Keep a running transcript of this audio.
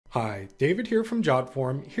Hi, David here from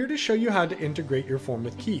Jotform, here to show you how to integrate your form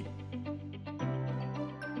with Keap.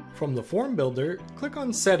 From the form builder, click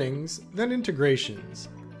on Settings, then Integrations.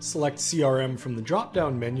 Select CRM from the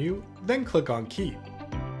drop-down menu, then click on Keap.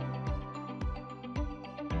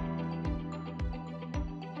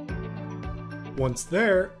 Once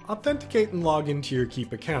there, authenticate and log into your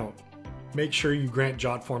Keap account. Make sure you grant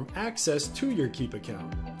Jotform access to your Keap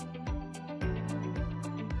account.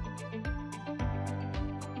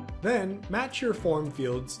 Then, match your form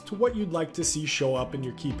fields to what you'd like to see show up in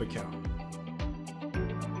your Keap account.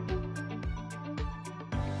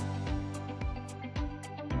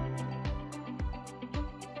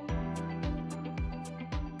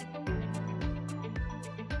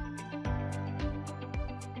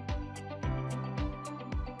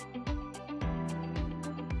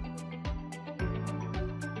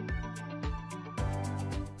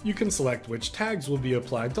 You can select which tags will be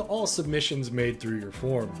applied to all submissions made through your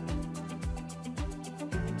form.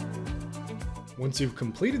 Once you've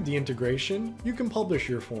completed the integration, you can publish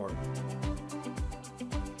your form.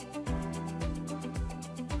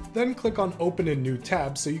 Then click on Open a New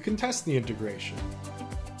tab so you can test the integration.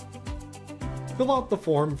 Fill out the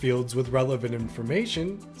form fields with relevant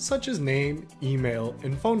information such as name, email,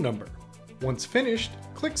 and phone number. Once finished,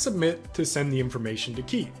 click Submit to send the information to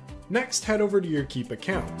Keap. Next, head over to your Keap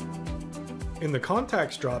account. In the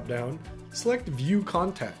Contacts dropdown, select View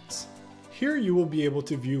Contacts. Here you will be able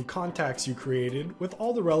to view contacts you created with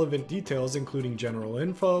all the relevant details including general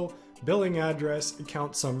info, billing address,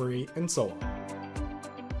 account summary, and so on.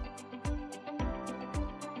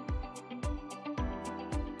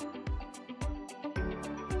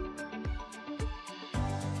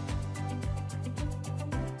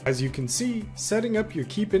 As you can see, setting up your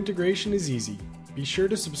Keap integration is easy. Be sure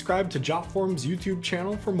to subscribe to Jotform's YouTube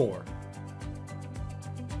channel for more.